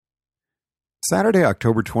Saturday,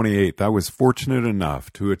 October 28th, I was fortunate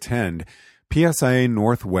enough to attend PSIA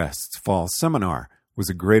Northwest's fall seminar. It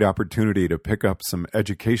was a great opportunity to pick up some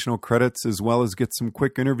educational credits as well as get some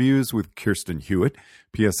quick interviews with Kirsten Hewitt,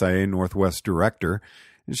 PSIA Northwest director.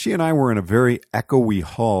 And she and I were in a very echoey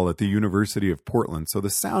hall at the University of Portland, so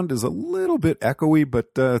the sound is a little bit echoey,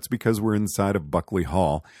 but it's because we're inside of Buckley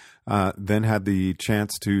Hall. Then had the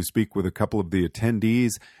chance to speak with a couple of the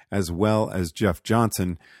attendees as well as Jeff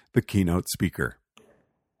Johnson, the keynote speaker.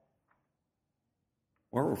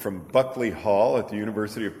 Well, we're from Buckley Hall at the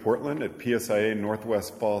University of Portland at PSIA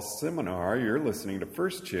Northwest Fall Seminar. You're listening to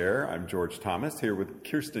First Chair. I'm George Thomas here with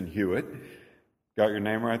Kirsten Hewitt. Got your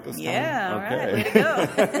name right this time? Yeah, okay. All right, way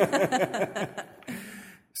to go.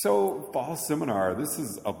 So, Fall Seminar, this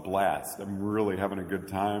is a blast. I'm really having a good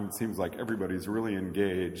time. It seems like everybody's really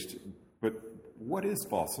engaged. But what is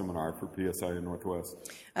Fall Seminar for PSIA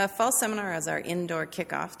Northwest? Fall Seminar is our indoor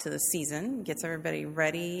kickoff to the season. Gets everybody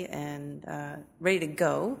ready and ready to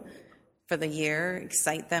go for the year.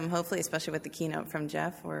 Excite them, hopefully, especially with the keynote from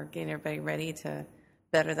Jeff. We're getting everybody ready to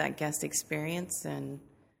better that guest experience and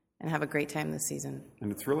have a great time this season.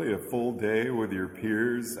 And it's really a full day with your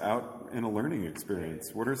peers out in a learning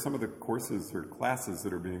experience. What are some of the courses or classes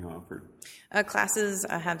that are being offered? Classes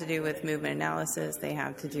have to do with movement analysis. They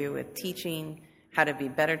have to do with teaching, how to be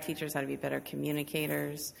better teachers, how to be better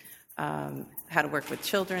communicators, how to work with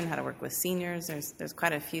children, how to work with seniors. There's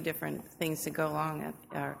quite a few different things to go along.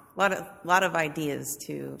 A lot of ideas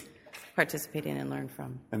to participate in and learn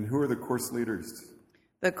from. And who are the course leaders?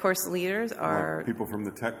 The course leaders are... Like people from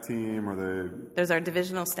the tech team or the... There's our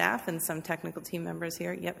divisional staff and some technical team members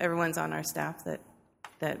here. Yep, everyone's on our staff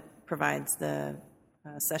that provides the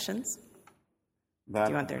sessions. Do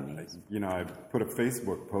you want their names? I put a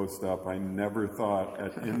Facebook post up. I never thought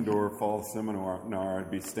at Indoor Fall Seminar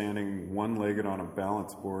I'd be standing one-legged on a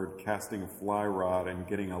balance board, casting a fly rod, and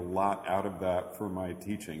getting a lot out of that for my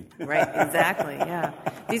teaching. Right, exactly, yeah.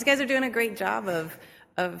 These guys are doing a great job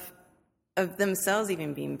of themselves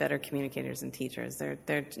even being better communicators and teachers.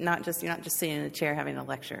 You're not just sitting in a chair having a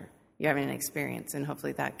lecture. You're having an experience, and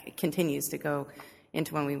hopefully that continues to go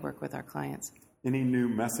into when we work with our clients. Any new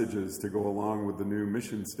messages to go along with the new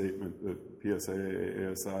mission statement that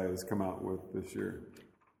PSIA ASI has come out with this year?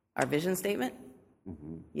 Our vision statement?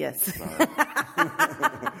 Mm-hmm. Yes.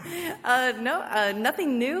 No,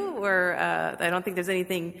 nothing new, or I don't think there's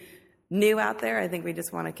anything new out there. I think we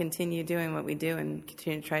just want to continue doing what we do and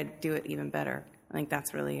continue to try to do it even better. I think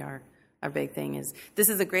that's really our big thing. Is this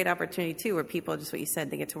is a great opportunity too, where people, just what you said,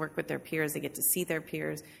 they get to work with their peers, they get to see their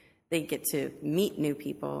peers, they get to meet new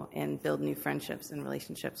people and build new friendships and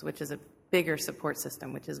relationships, which is a bigger support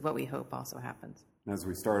system, which is what we hope also happens. As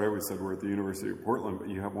we started, we said we're at the University of Portland, but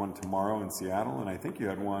you have one tomorrow in Seattle, and I think you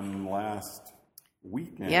had one last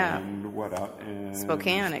weekend. Yeah. Out in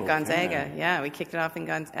Spokane at Gonzaga. Yeah, we kicked it off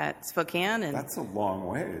at Spokane, and that's a long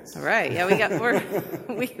ways. Right. Yeah,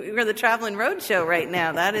 we're the traveling road show right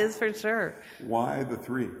now. That is for sure. Why the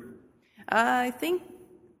three? I think.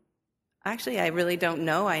 Actually, I really don't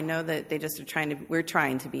know. I know that we're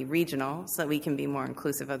trying to be regional so that we can be more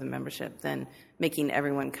inclusive of the membership than making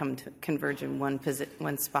everyone come to converge in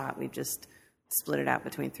one spot. We've just split it out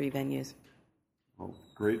between three venues. Well,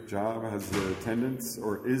 great job. Is the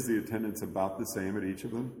attendance about the same at each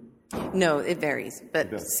of them? No, it varies.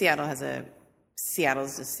 But Seattle's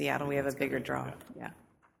just Seattle. We have a bigger draw. Yeah.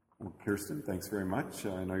 Well, Kirsten, thanks very much.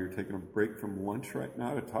 I know you're taking a break from lunch right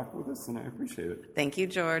now to talk with us, and I appreciate it. Thank you,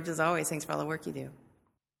 George. As always, thanks for all the work you do.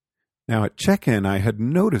 Now, at check-in, I had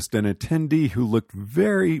noticed an attendee who looked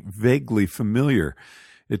very vaguely familiar.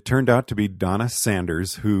 It turned out to be Donna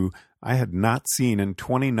Sanders, who I had not seen in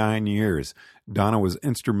 29 years. Donna was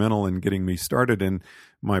instrumental in getting me started in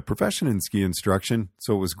my profession in ski instruction,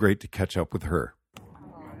 so it was great to catch up with her.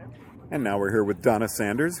 And now we're here with Donna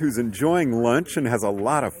Sanders, who's enjoying lunch and has a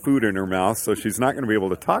lot of food in her mouth, so she's not going to be able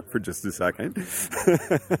to talk for just a second.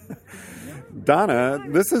 Donna,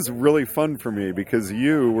 this is really fun for me because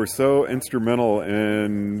you were so instrumental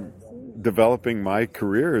in developing my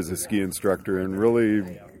career as a ski instructor and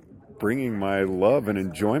really bringing my love and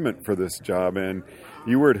enjoyment for this job. And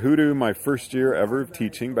you were at Hoodoo my first year ever of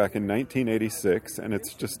teaching back in 1986, and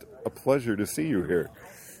it's just a pleasure to see you here.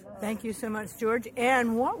 Thank you so much, George.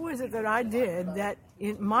 And what was it that I did that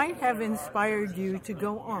it might have inspired you to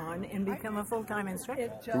go on and become a full-time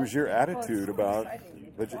instructor? It was your attitude about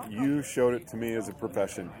that you showed it to me as a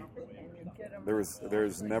profession.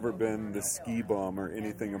 There's never been the ski bum or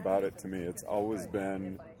anything about it to me. It's always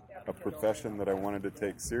been a profession that I wanted to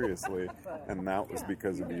take seriously, and that was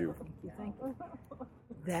because of you. Thank you.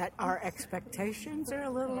 that our expectations are a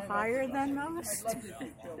little higher than most.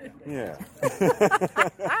 Yeah.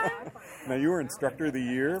 Now, you were Instructor of the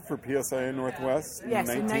Year for PSIA Northwest Yes,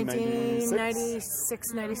 in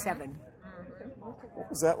 1996? 1996-97. What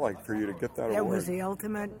was that like for you to get that award? It was the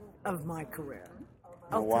ultimate of my career.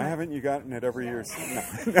 Well, why haven't you gotten it every year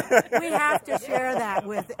since? No. We have to share that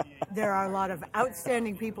with, there are a lot of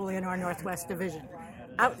outstanding people in our Northwest Division.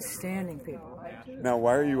 Outstanding people. Now,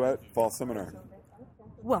 why are you at Fall Seminar?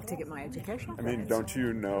 Well, to get my education. I mean, don't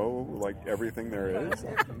you know, like, everything there is?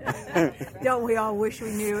 Don't we all wish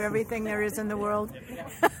we knew everything there is in the world?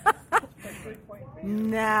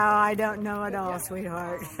 No, I don't know it all,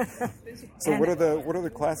 sweetheart. So what are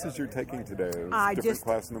the classes you're taking today?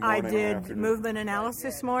 Class in the morning, I did movement analysis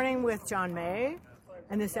this morning with John May,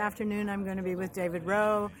 and this afternoon I'm going to be with David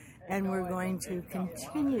Rowe, and we're going to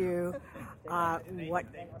continue what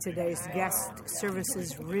today's guest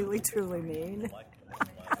services really truly mean.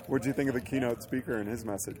 What did you think of the keynote speaker and his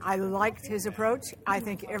message? I liked his approach. I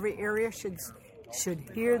think every area should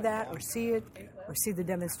hear that or see it or see the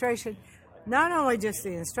demonstration. Not only just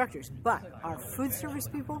the instructors, but our food service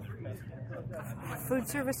people, food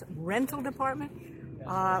service rental department.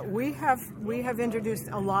 We have introduced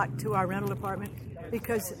a lot to our rental department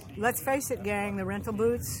because, let's face it, gang, the rental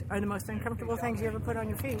boots are the most uncomfortable things you ever put on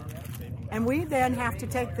your feet. And we then have to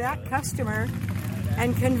take that customer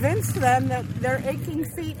and convince them that their aching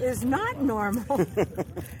feet is not normal,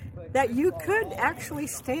 that you could actually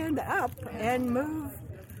stand up and move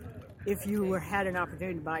if you had an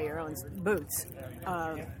opportunity to buy your own boots.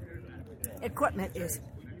 The equipment has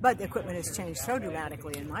changed so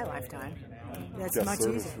dramatically in my lifetime. That's Guest much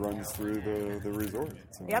service easier. runs through the resort.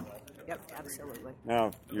 So. Yep, absolutely.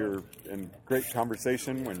 Now, you're in great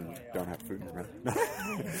conversation when you don't have food in your mouth.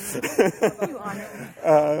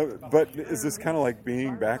 But is this kind of like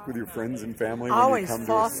being back with your friends and family? Always. When you come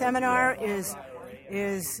Fall to seminar is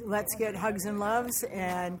let's get hugs and loves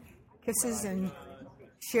and kisses and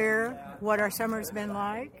share what our summer's been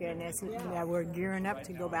like, and we're gearing up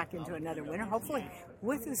to go back into another winter, hopefully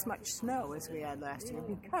with as much snow as we had last year,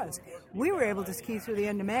 because we were able to ski through the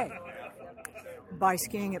end of May by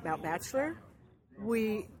skiing at Mount Bachelor.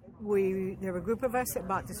 There were a group of us that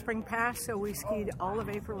bought the spring pass, so we skied all of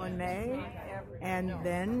April and May, and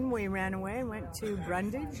then we ran away and went to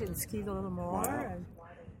Brundage and skied a little more. And,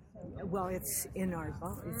 well, it's in our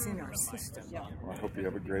system. Well, I hope you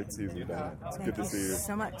have a great season, Donna. It's Thank good to see you.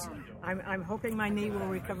 So much. I'm hoping my knee will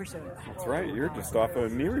recover soon. That's right. You're just off a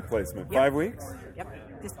knee replacement. Yep. 5 weeks? Yep.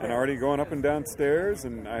 And already going up and down stairs,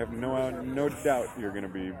 and I have no doubt you're going to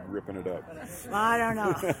be ripping it up. Well, I don't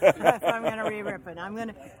know if I'm going to re-rip it.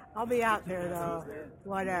 I'll be out there, though.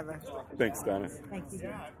 Whatever. Thanks, Donna. Thank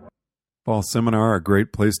you. Fall Seminar, a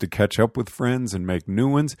great place to catch up with friends and make new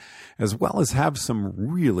ones, as well as have some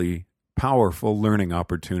really powerful learning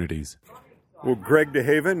opportunities. Well, Greg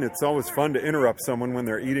DeHaven, it's always fun to interrupt someone when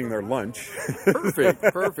they're eating their lunch.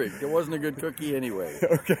 Perfect. It wasn't a good cookie anyway.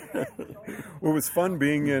 Okay. Well, it was fun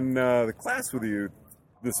being in the class with you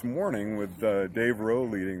this morning with Dave Rowe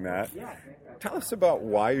leading that. Tell us about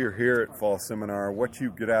why you're here at Fall Seminar, what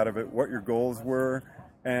you get out of it, what your goals were,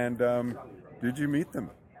 and did you meet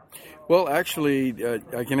them? Well, actually,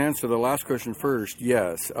 I can answer the last question first.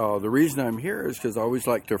 Yes. The reason I'm here is because I always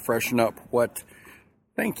like to freshen up what...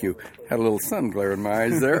 Thank you. Had a little sun glare in my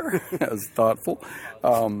eyes there. That was thoughtful.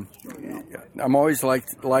 I'm always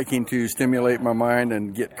liking to stimulate my mind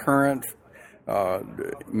and get current,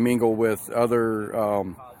 mingle with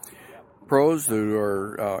other pros who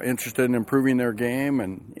are interested in improving their game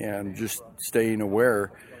and just staying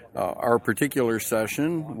aware. Our particular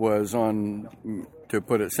session was on, to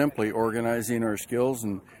put it simply, organizing our skills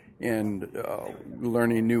and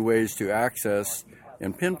learning new ways to access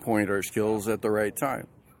and pinpoint our skills at the right time.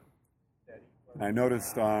 I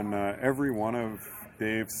noticed on every one of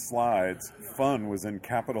Dave's slides, fun was in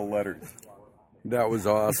capital letters. That was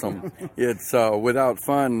awesome. It's without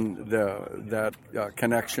fun, that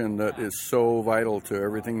connection that is so vital to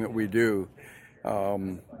everything that we do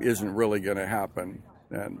isn't really going to happen.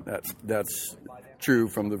 And that's true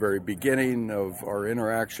from the very beginning of our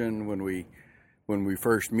interaction when we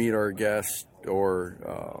first meet our guests or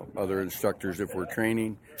other instructors if we're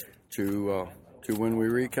training to when we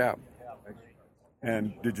recap.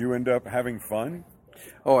 And did you end up having fun?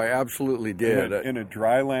 Oh, I absolutely did. In a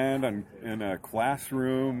dry land, in a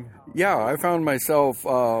classroom? Yeah, I found myself,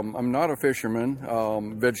 I'm not a fisherman,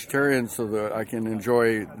 vegetarian so that I can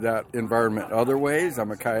enjoy that environment other ways.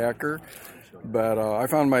 I'm a kayaker. But I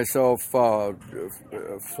found myself fly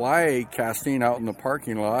casting out in the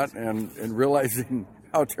parking lot and realizing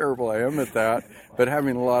how terrible I am at that, but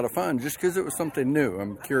having a lot of fun just because it was something new.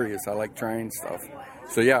 I'm curious. I like trying stuff.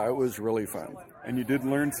 So, yeah, it was really fun. And you did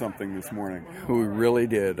learn something this morning. We really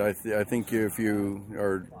did. I think if you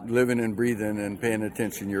are living and breathing and paying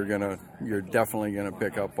attention, you're definitely gonna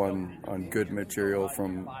pick up on good material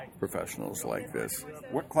from professionals like this.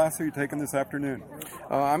 What class are you taking this afternoon?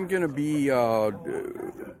 I'm gonna be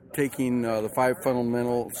taking the 5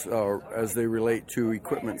 fundamentals as they relate to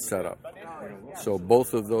equipment setup. So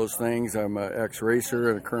both of those things. I'm an ex-racer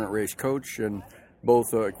and a current race coach, and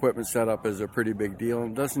both equipment setup is a pretty big deal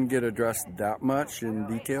and doesn't get addressed that much in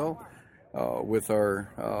detail with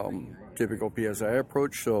our typical PSI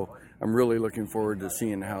approach. So I'm really looking forward to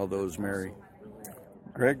seeing how those marry.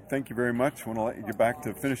 Greg, thank you very much. I want to let you get back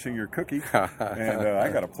to finishing your cookie, and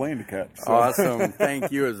I got a plane to catch. So. Awesome.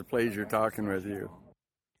 Thank you. It was a pleasure talking with you.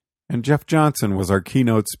 And Jeff Johnson was our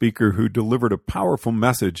keynote speaker who delivered a powerful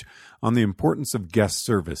message on the importance of guest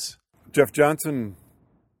service. Jeff Johnson,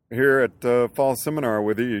 here at Fall Seminar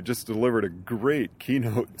with you. You just delivered a great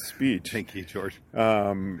keynote speech. Thank you, George.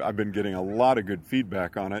 I've been getting a lot of good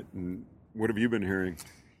feedback on it. And what have you been hearing?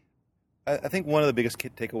 I think one of the biggest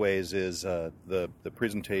takeaways is the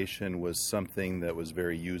presentation was something that was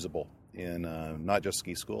very usable in not just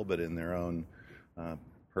ski school, but in their own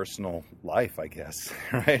personal life, I guess.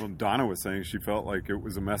 Right? Well, Donna was saying she felt like it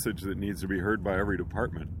was a message that needs to be heard by every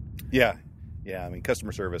department. Yeah. I mean,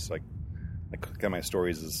 customer service, like kind of my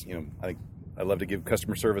stories is, I love to give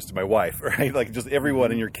customer service to my wife, right? Like just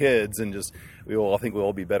everyone and your kids, and just I think we'll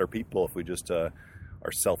all be better people if we just are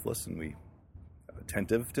selfless and we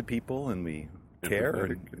attentive to people and we care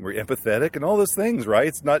and we're empathetic and all those things, right?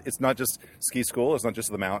 It's not just ski school, it's not just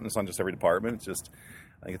the mountain, it's not just every department. It's just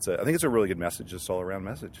I think it's a really good message, just all around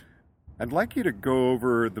message. I'd like you to go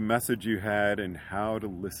over the message you had and how to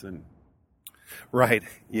listen. Right.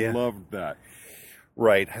 Yeah. Loved that.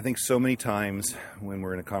 Right. I think so many times when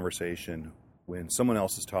we're in a conversation, when someone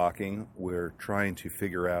else is talking, we're trying to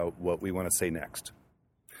figure out what we want to say next.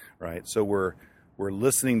 Right. So we're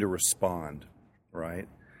listening to respond. Right.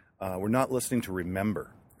 We're not listening to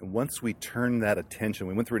remember. And once we turn that attention,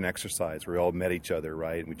 we went through an exercise where we all met each other,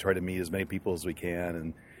 right? And we tried to meet as many people as we can.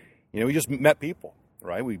 And, we just met people,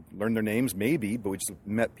 right? We learned their names maybe, but we just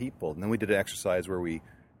met people. And then we did an exercise where we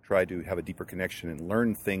tried to have a deeper connection and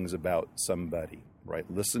learn things about somebody, right?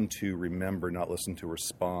 Listen to remember, not listen to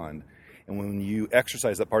respond. And when you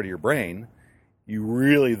exercise that part of your brain, you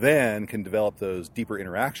really then can develop those deeper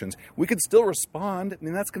interactions. We could still respond. I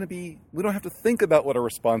mean, that's going to be, we don't have to think about what our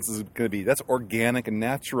response is going to be. That's organic and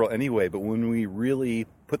natural anyway. But when we really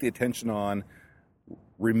put the attention on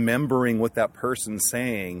remembering what that person's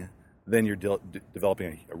saying, then you're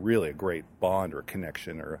developing a great bond or a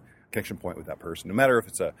connection point with that person. No matter if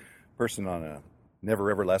it's a person on a never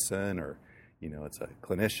ever lesson, or, it's a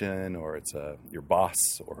clinician, or it's your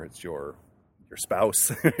boss, or it's your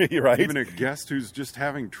spouse, right? Even a guest who's just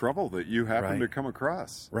having trouble that you happen to come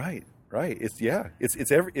across. Right.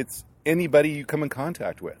 It's anybody you come in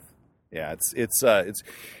contact with. Yeah, it's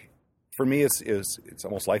for me it's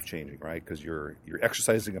almost life changing, right? Because you're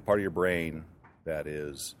exercising a part of your brain that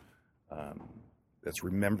is that's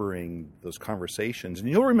remembering those conversations, and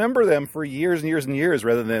you'll remember them for years and years and years,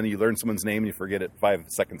 rather than you learn someone's name and you forget it 5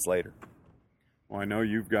 seconds later. Well, I know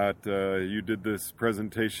you've got, you did this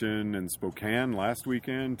presentation in Spokane last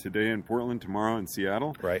weekend, today in Portland, tomorrow in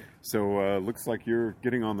Seattle. Right. So looks like you're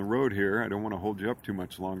getting on the road here. I don't want to hold you up too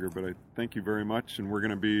much longer, but I thank you very much. And we're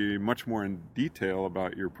going to be much more in detail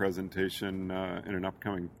about your presentation in an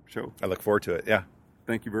upcoming show. I look forward to it. Yeah.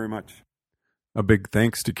 Thank you very much. A big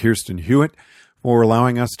thanks to Kirsten Hewitt for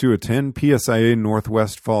allowing us to attend PSIA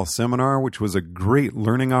Northwest Fall Seminar, which was a great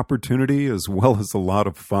learning opportunity as well as a lot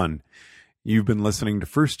of fun. You've been listening to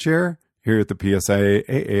First Chair here at the PSIA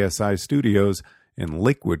AASI studios in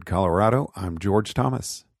Lakewood, Colorado. I'm George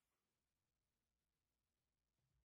Thomas.